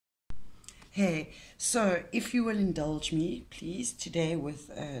Hey, so if you will indulge me, please, today with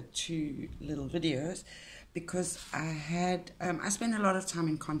two little videos, because I spend a lot of time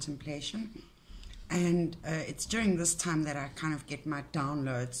in contemplation, and it's during this time that I kind of get my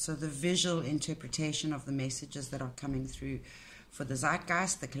downloads, so the visual interpretation of the messages that are coming through for the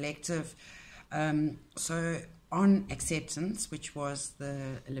zeitgeist, the collective. So on acceptance, which was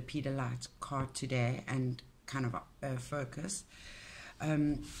the Lepidolite card today, and kind of focus,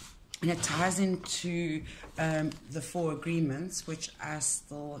 and it ties into the 4 agreements, which I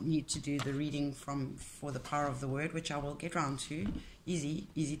still need to do the reading for the power of the word, which I will get round to. Easy,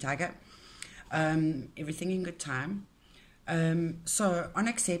 tiger. Everything in good time. So on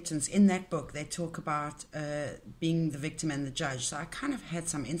acceptance, in that book, they talk about being the victim and the judge. So I kind of had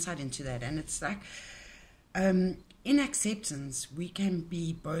some insight into that. And it's like, in acceptance, we can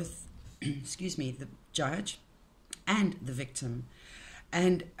be both, the judge and the victim.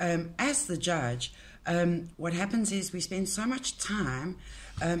 And as the judge, what happens is we spend so much time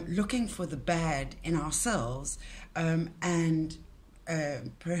looking for the bad in ourselves and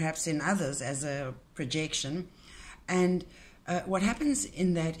perhaps in others as a projection. And what happens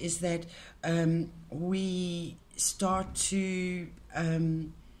in that is that we start to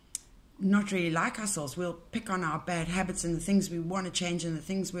not really like ourselves. We'll pick on our bad habits and the things we want to change and the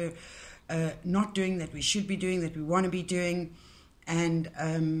things we're not doing that we should be doing, that we want to be doing.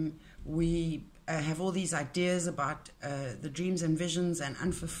 And we have all these ideas about the dreams and visions and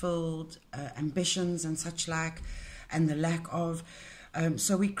unfulfilled ambitions and such like, and the lack of.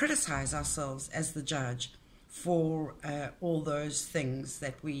 So we criticize ourselves as the judge for all those things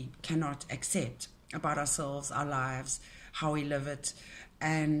that we cannot accept about ourselves, our lives, how we live it,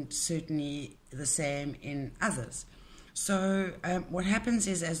 and certainly the same in others. So what happens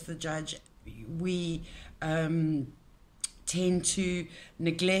is, as the judge, we tend to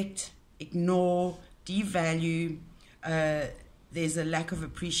neglect, ignore, devalue. There's a lack of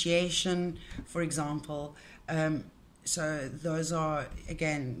appreciation, for example. So those are,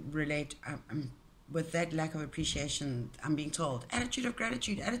 again, with that lack of appreciation, I'm being told, attitude of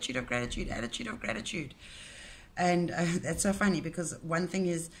gratitude, attitude of gratitude, attitude of gratitude. And that's so funny, because one thing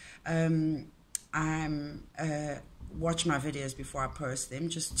is watch my videos before I post them,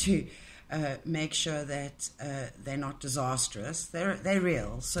 just to make sure that they're not disastrous. They're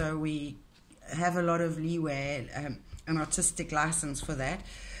real, so we have a lot of leeway, an artistic license for that.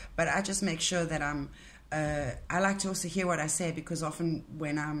 But I just make sure that I like to also hear what I say, because often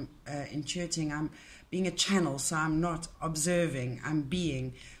when I'm intuiting, I'm being a channel, so I'm not observing, I'm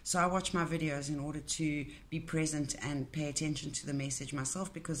being. So I watch my videos in order to be present and pay attention to the message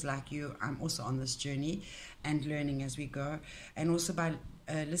myself, because like you, I'm also on this journey and learning as we go. And also by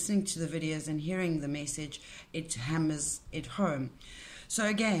listening to the videos and hearing the message, it hammers it home. So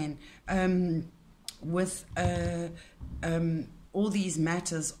again, with all these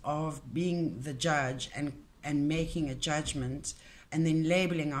matters of being the judge and making a judgment and then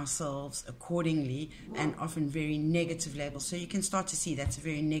labeling ourselves accordingly, and often very negative labels. So you can start to see that's a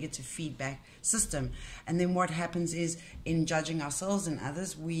very negative feedback system. And then what happens is, in judging ourselves and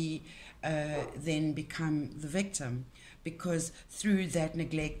others, we then become the victim, because through that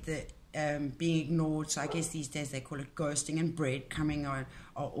neglect, the being ignored, so I guess these days they call it ghosting, and breadcrumbing are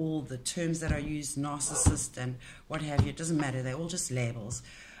all the terms that are used, narcissist and what have you. It doesn't matter, they're all just labels,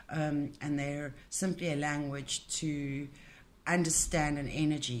 and they're simply a language to understand an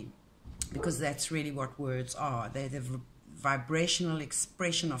energy, because that's really what words are. They're the vibrational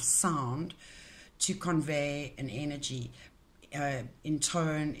expression of sound to convey an energy in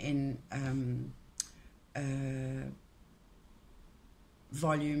tone, in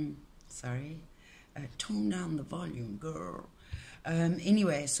volume. Tone down the volume, girl.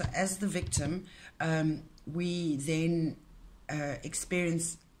 Anyway, so as the victim, we then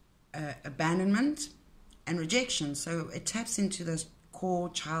experience abandonment and rejection. So it taps into those core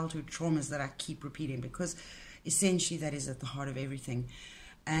childhood traumas that I keep repeating, because essentially that is at the heart of everything.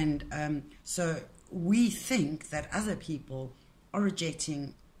 And so we think that other people are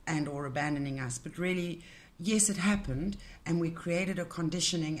rejecting and or abandoning us, but really, yes, it happened, and we created a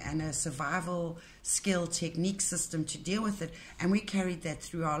conditioning and a survival skill technique system to deal with it, and we carried that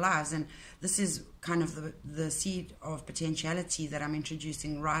through our lives. And this is kind of the seed of potentiality that I'm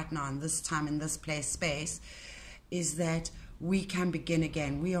introducing right now in this time, in this space, is that we can begin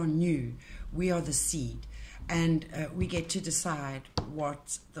again. We are new. We are the seed. And we get to decide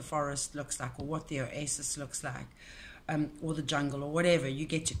what the forest looks like, or what the oasis looks like, or the jungle, or whatever. You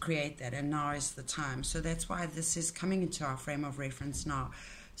get to create that, and now is the time. So that's why this is coming into our frame of reference now,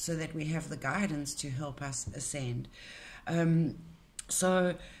 so that we have the guidance to help us ascend.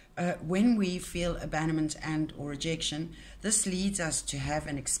 So when we feel abandonment and or rejection, this leads us to have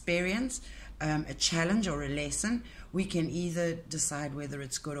an experience, a challenge or a lesson. We can either decide whether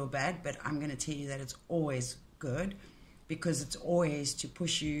it's good or bad, but I'm going to tell you that it's always good, because it's always to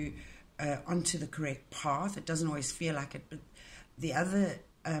push you onto the correct path. It doesn't always feel like it, but the other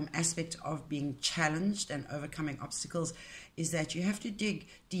aspect of being challenged and overcoming obstacles is that you have to dig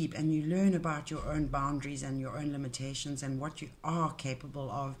deep and you learn about your own boundaries and your own limitations and what you are capable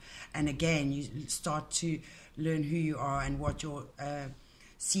of. And again, you start to learn who you are and what your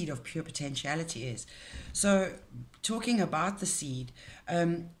seed of pure potentiality is. So talking about the seed,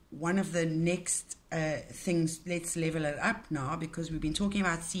 one of the next things, let's level it up now, because we've been talking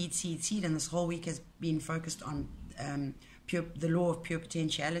about seed, and this whole week has been focused on the law of pure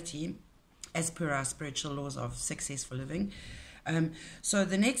potentiality as per our spiritual laws of successful living. So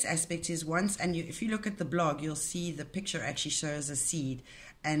the next aspect is if you look at the blog, you'll see the picture actually shows a seed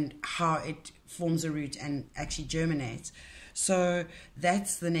and how it forms a root and actually germinates. So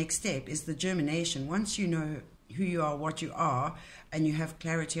that's the next step, is the germination. Once you know who you are, what you are, and you have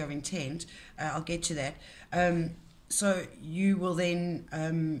clarity of intent, I'll get to that. So you will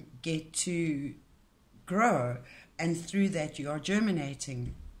then get to grow, and through that you are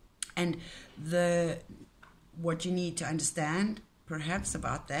germinating. And what you need to understand perhaps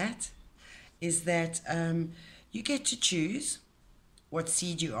about that is that you get to choose what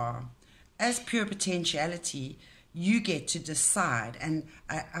seed you are. As pure potentiality, you get to decide. And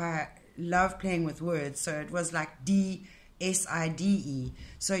I love playing with words, so it was like DSIDE.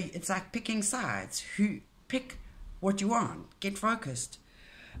 So it's like picking sides. Pick what you want, get focused.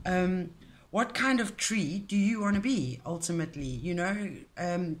 What kind of tree do you want to be ultimately? You know,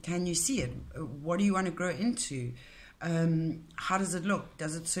 can you see it? What do you want to grow into? How does it look?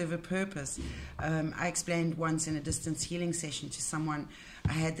 Does it serve a purpose? I explained once in a distance healing session to someone,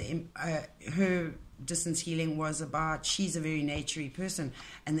 I had her distance healing was about, she's a very naturey person,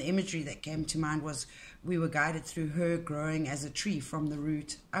 and the imagery that came to mind was we were guided through her growing as a tree from the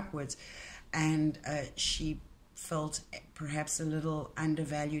root upwards, and she felt perhaps a little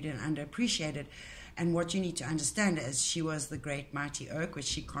undervalued and underappreciated. And what you need to understand is she was the great mighty oak, which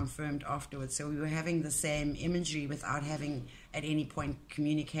she confirmed afterwards. So we were having the same imagery without having at any point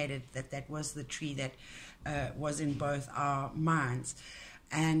communicated that was the tree that was in both our minds.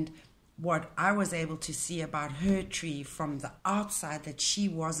 And what I was able to see about her tree from the outside, that she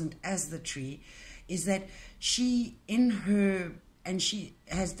wasn't as the tree, is that she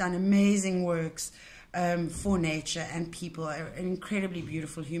has done amazing works for nature and people, an incredibly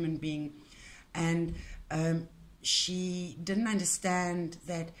beautiful human being. And she didn't understand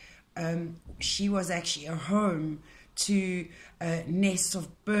that she was actually a home to nests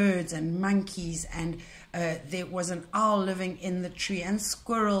of birds and monkeys, and there was an owl living in the tree, and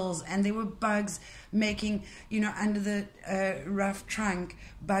squirrels, and there were bugs making, under the rough trunk,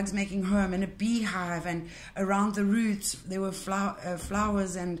 bugs making home, and a beehive, and around the roots there were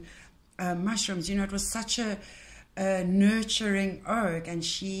flowers and mushrooms. It was such a nurturing oak, and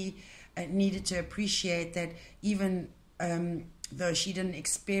she needed to appreciate that even though she didn't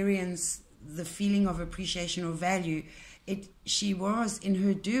experience the feeling of appreciation or value, she was in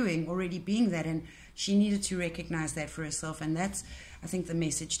her doing already being that, and she needed to recognize that for herself. And that's, I think, the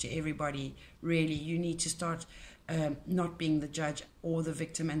message to everybody, really. You need to start not being the judge or the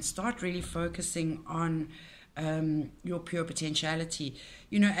victim, and start really focusing on your pure potentiality.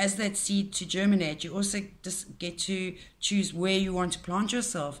 As that seed to germinate, you also just get to choose where you want to plant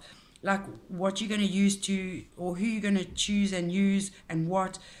yourself, like what you're going to use to, or who you're going to choose and use, and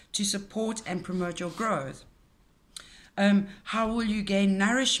what to support and promote your growth. How will you gain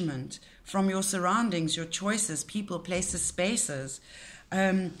nourishment from your surroundings, your choices, people, places, spaces?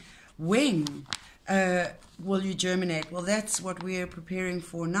 When will you germinate? Well, that's what we're preparing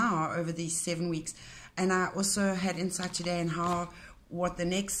for now over these 7 weeks. And I also had insight today on what the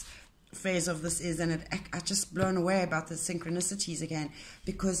next phase of this is, and I just blown away about the synchronicities again,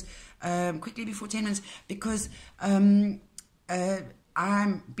 because quickly before 10 minutes, because now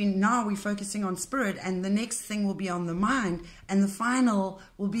we're focusing on spirit, and the next thing will be on the mind, and the final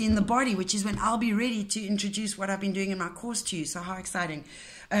will be in the body, which is when I'll be ready to introduce what I've been doing in my course to you. So how exciting.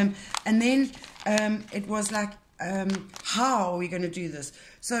 And then it was like, how are we going to do this?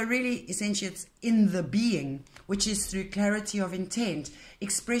 So really, essentially, it's in the being, which is through clarity of intent,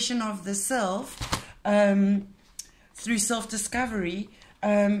 expression of the self, through self-discovery,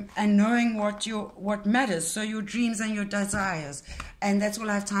 and knowing what matters. So your dreams and your desires. And that's all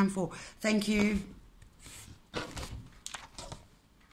I have time for. Thank you.